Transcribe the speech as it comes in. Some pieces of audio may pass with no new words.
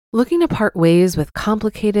Looking to part ways with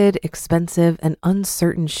complicated, expensive, and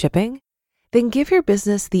uncertain shipping? Then give your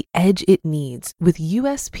business the edge it needs with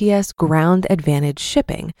USPS Ground Advantage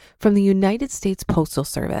shipping from the United States Postal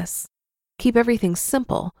Service. Keep everything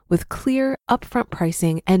simple with clear, upfront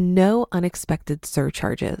pricing and no unexpected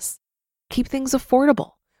surcharges. Keep things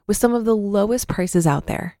affordable with some of the lowest prices out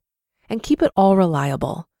there. And keep it all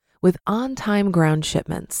reliable with on-time ground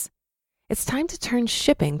shipments. It's time to turn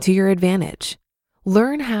shipping to your advantage.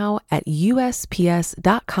 Learn how at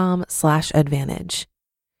USPS.com/advantage.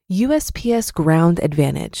 USPS Ground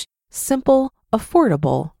Advantage. Simple,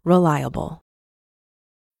 affordable, reliable.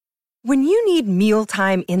 When you need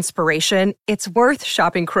mealtime inspiration, it's worth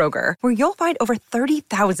shopping Kroger, where you'll find over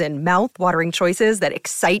 30,000 mouth-watering choices that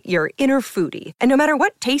excite your inner foodie. And no matter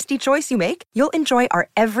what tasty choice you make, you'll enjoy our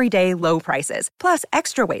everyday low prices, plus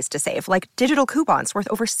extra ways to save, like digital coupons worth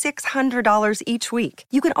over $600 each week.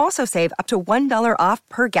 You can also save up to $1 off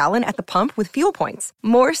per gallon at the pump with fuel points.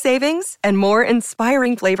 More savings and more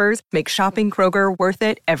inspiring flavors make shopping Kroger worth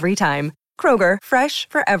it every time. Kroger, fresh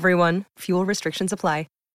for everyone. Fuel restrictions apply.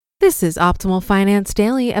 This is Optimal Finance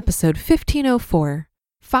Daily, episode 1504,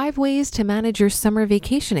 5 Ways to Manage Your Summer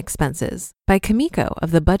Vacation Expenses by Kimiko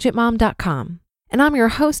of thebudgetmom.com. And I'm your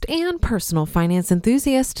host and personal finance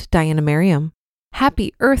enthusiast, Diana Merriam.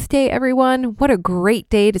 Happy Earth Day, everyone. What a great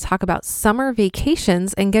day to talk about summer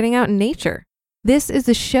vacations and getting out in nature. This is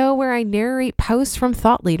the show where I narrate posts from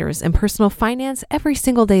thought leaders in personal finance every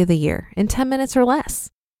single day of the year in 10 minutes or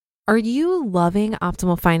less. Are you loving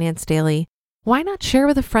Optimal Finance Daily? Why not share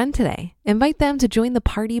with a friend today? Invite them to join the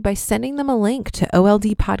party by sending them a link to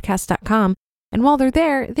oldpodcast.com. And while they're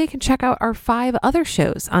there, they can check out our 5 other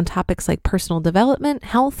shows on topics like personal development,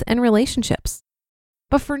 health, and relationships.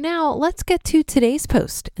 But for now, let's get to today's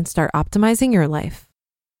post and start optimizing your life.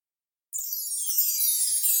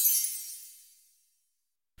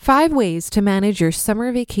 5 Ways to Manage Your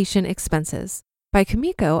Summer Vacation Expenses by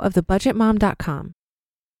Kimiko of thebudgetmom.com.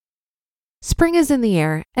 Spring is in the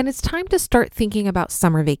air, and it's time to start thinking about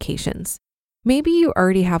summer vacations. Maybe you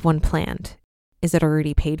already have one planned. Is it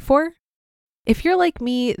already paid for? If you're like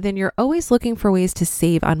me, then you're always looking for ways to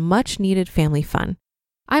save on much-needed family fun.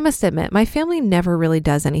 I must admit, my family never really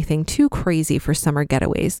does anything too crazy for summer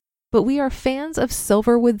getaways, but we are fans of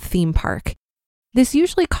Silverwood Theme Park. This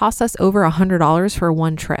usually costs us over $100 for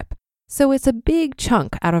one trip, so it's a big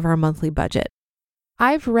chunk out of our monthly budget.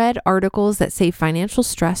 I've read articles that say financial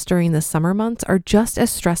stress during the summer months are just as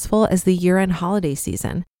stressful as the year-end holiday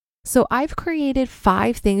season. So I've created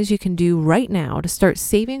 5 things you can do right now to start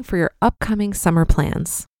saving for your upcoming summer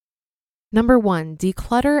plans. Number 1,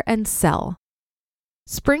 declutter and sell.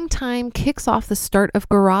 Springtime kicks off the start of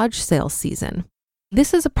garage sale season.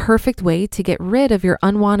 This is a perfect way to get rid of your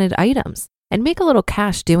unwanted items and make a little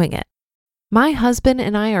cash doing it. My husband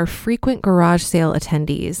and I are frequent garage sale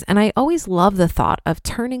attendees, and I always love the thought of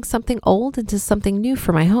turning something old into something new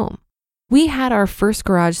for my home. We had our first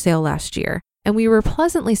garage sale last year, and we were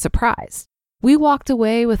pleasantly surprised. We walked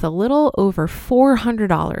away with a little over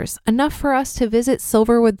 $400, enough for us to visit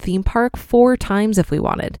Silverwood Theme Park 4 times if we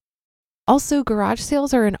wanted. Also, garage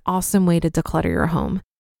sales are an awesome way to declutter your home.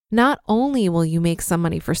 Not only will you make some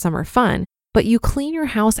money for summer fun, but you clean your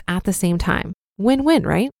house at the same time. Win-win,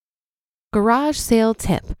 right? Garage sale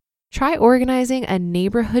tip. Try organizing a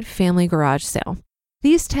neighborhood family garage sale.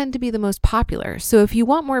 These tend to be the most popular, so if you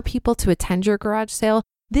want more people to attend your garage sale,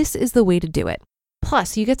 this is the way to do it.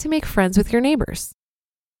 Plus, you get to make friends with your neighbors.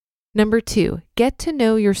 Number 2, get to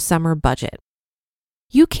know your summer budget.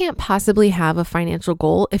 You can't possibly have a financial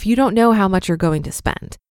goal if you don't know how much you're going to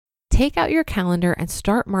spend. Take out your calendar and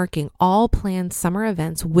start marking all planned summer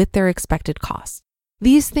events with their expected costs.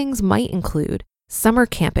 These things might include summer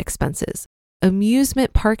camp expenses,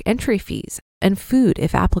 amusement park entry fees, and food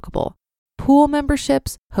if applicable, pool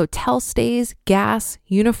memberships, hotel stays, gas,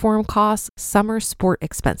 uniform costs, summer sport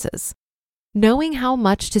expenses. Knowing how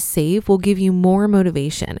much to save will give you more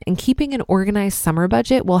motivation, and keeping an organized summer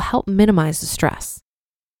budget will help minimize the stress.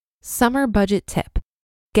 Summer budget tip.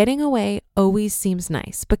 Getting away always seems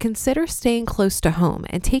nice, but consider staying close to home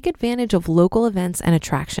and take advantage of local events and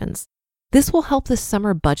attractions. This will help the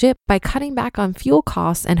summer budget by cutting back on fuel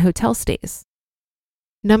costs and hotel stays.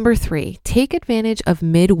 Number 3, take advantage of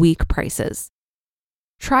midweek prices.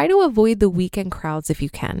 Try to avoid the weekend crowds if you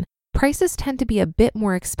can. Prices tend to be a bit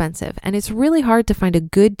more expensive, and it's really hard to find a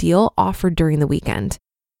good deal offered during the weekend.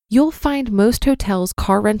 You'll find most hotels,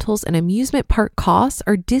 car rentals, and amusement park costs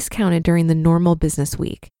are discounted during the normal business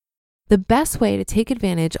week. The best way to take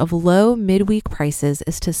advantage of low midweek prices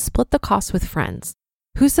is to split the cost with friends.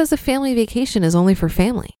 Who says a family vacation is only for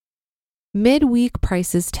family? Midweek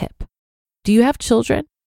prices tip. Do you have children?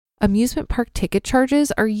 Amusement park ticket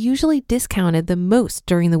charges are usually discounted the most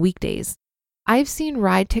during the weekdays. I've seen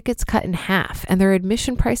ride tickets cut in half, and their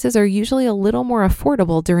admission prices are usually a little more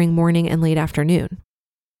affordable during morning and late afternoon.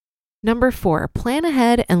 Number 4, plan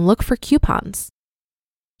ahead and look for coupons.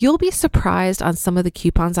 You'll be surprised on some of the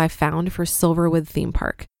coupons I've found for Silverwood Theme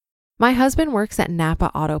Park. My husband works at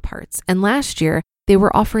Napa Auto Parts, and last year they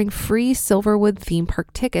were offering free Silverwood Theme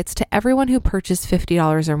Park tickets to everyone who purchased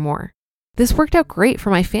 $50 or more. This worked out great for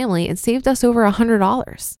my family and saved us over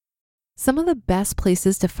 $100. Some of the best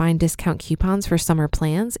places to find discount coupons for summer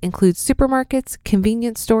plans include supermarkets,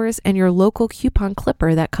 convenience stores, and your local coupon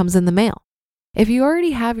clipper that comes in the mail. If you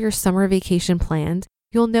already have your summer vacation planned,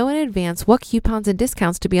 you'll know in advance what coupons and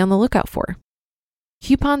discounts to be on the lookout for.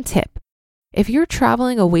 Coupon tip: if you're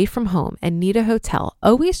traveling away from home and need a hotel,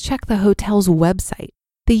 always check the hotel's website.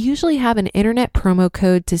 They usually have an internet promo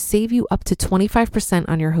code to save you up to 25%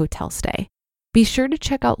 on your hotel stay. Be sure to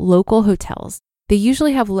check out local hotels. They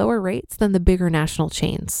usually have lower rates than the bigger national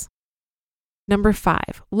chains. Number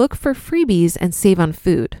 5, look for freebies and save on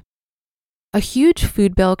food. A huge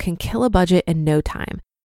food bill can kill a budget in no time.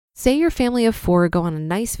 Say your family of 4 go on a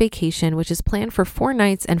nice vacation, which is planned for 4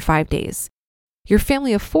 nights and 5 days. Your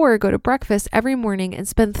family of 4 go to breakfast every morning and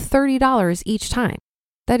spend $30 each time.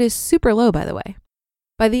 That is super low, by the way.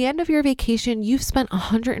 By the end of your vacation, you've spent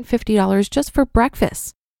 $150 just for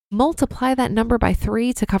breakfast. Multiply that number by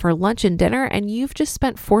 3 to cover lunch and dinner, and you've just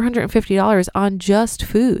spent $450 on just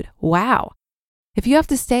food. Wow. If you have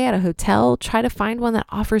to stay at a hotel, try to find one that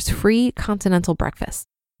offers free continental breakfast.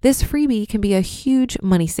 This freebie can be a huge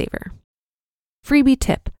money saver. Freebie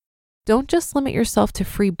tip: don't just limit yourself to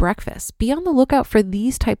free breakfast. Be on the lookout for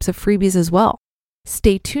these types of freebies as well.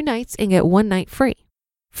 Stay 2 nights and get 1 night free.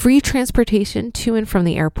 Free transportation to and from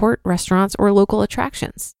the airport, restaurants, or local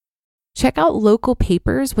attractions. Check out local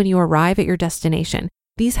papers when you arrive at your destination.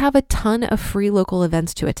 These have a ton of free local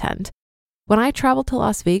events to attend. When I traveled to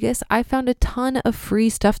Las Vegas, I found a ton of free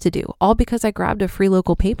stuff to do, all because I grabbed a free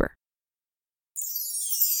local paper.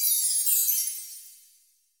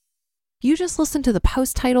 You just listened to the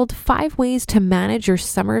post titled 5 Ways to Manage Your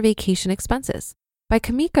Summer Vacation Expenses by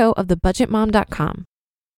Kamiko of thebudgetmom.com.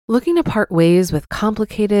 Looking to part ways with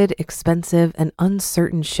complicated, expensive, and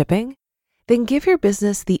uncertain shipping? Then give your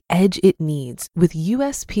business the edge it needs with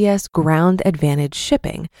USPS Ground Advantage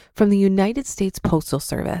shipping from the United States Postal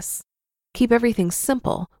Service. Keep everything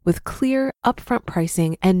simple with clear, upfront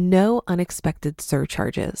pricing and no unexpected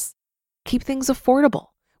surcharges. Keep things affordable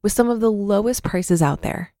with some of the lowest prices out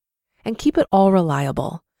there. And keep it all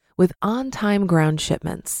reliable with on-time ground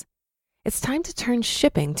shipments. It's time to turn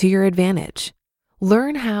shipping to your advantage.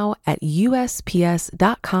 Learn how at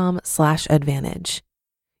USPS.com/advantage.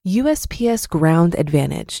 USPS Ground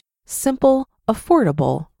Advantage. Simple,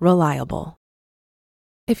 affordable, reliable.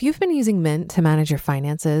 If you've been using Mint to manage your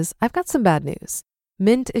finances, I've got some bad news.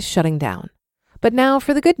 Mint is shutting down. But now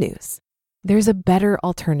for the good news. There's a better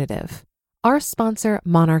alternative. Our sponsor,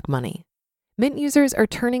 Monarch Money. Mint users are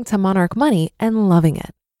turning to Monarch Money and loving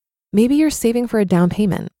it. Maybe you're saving for a down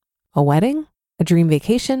payment, a wedding, a dream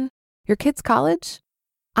vacation, your kid's college.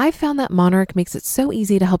 I've found that Monarch makes it so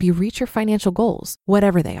easy to help you reach your financial goals,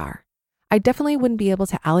 whatever they are. I definitely wouldn't be able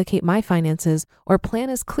to allocate my finances or plan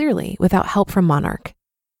as clearly without help from Monarch.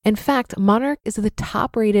 In fact, Monarch is the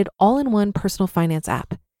top-rated all-in-one personal finance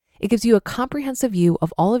app. It gives you a comprehensive view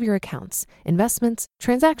of all of your accounts, investments,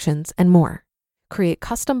 transactions, and more. Create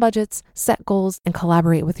custom budgets, set goals, and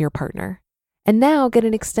collaborate with your partner. And now get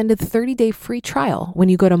an extended 30-day free trial when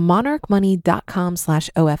you go to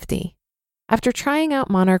monarchmoney.com/OFD. After trying out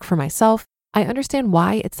Monarch for myself, I understand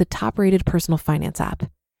why it's the top-rated personal finance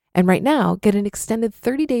app. And right now, get an extended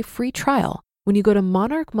 30-day free trial when you go to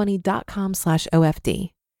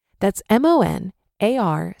monarchmoney.com/OFD. That's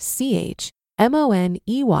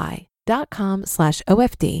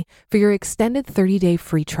monarchmoney.com/OFD for your extended 30-day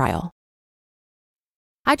free trial.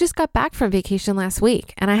 I just got back from vacation last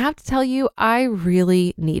week, and I have to tell you, I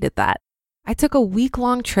really needed that. I took a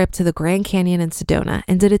week-long trip to the Grand Canyon in Sedona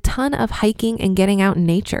and did a ton of hiking and getting out in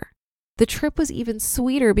nature. The trip was even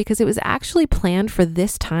sweeter because it was actually planned for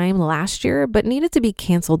this time last year, but needed to be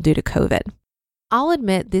canceled due to COVID. I'll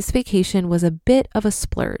admit this vacation was a bit of a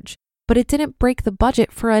splurge, but it didn't break the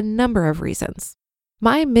budget for a number of reasons.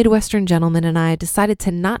 My Midwestern gentleman and I decided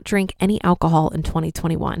to not drink any alcohol in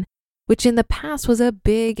 2021, which in the past was a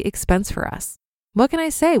big expense for us. What can I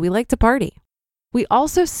say? We like to party. We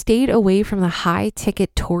also stayed away from the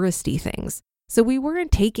high-ticket touristy things, so we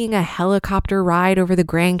weren't taking a helicopter ride over the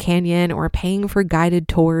Grand Canyon or paying for guided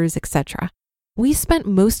tours, etc. We spent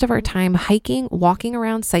most of our time hiking, walking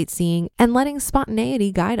around sightseeing, and letting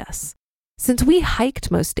spontaneity guide us. Since we hiked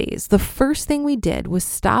most days, the first thing we did was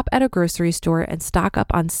stop at a grocery store and stock up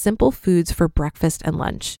on simple foods for breakfast and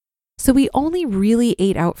lunch. So we only really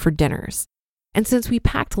ate out for dinners. And since we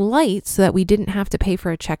packed light so that we didn't have to pay for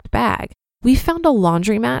a checked bag, we found a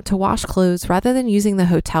laundromat to wash clothes rather than using the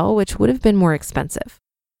hotel, which would have been more expensive.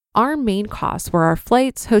 Our main costs were our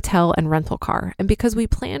flights, hotel, and rental car. And because we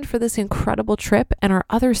planned for this incredible trip and our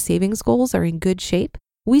other savings goals are in good shape,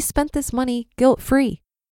 we spent this money guilt-free.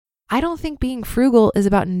 I don't think being frugal is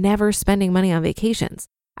about never spending money on vacations.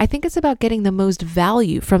 I think it's about getting the most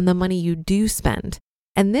value from the money you do spend.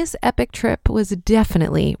 And this epic trip was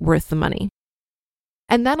definitely worth the money.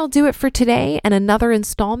 And that'll do it for today and another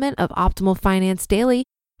installment of Optimal Finance Daily.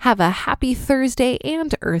 Have a happy Thursday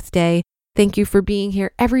and Earth Day. Thank you for being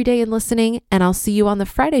here every day and listening, and I'll see you on the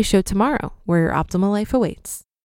Friday show tomorrow, where your optimal life awaits.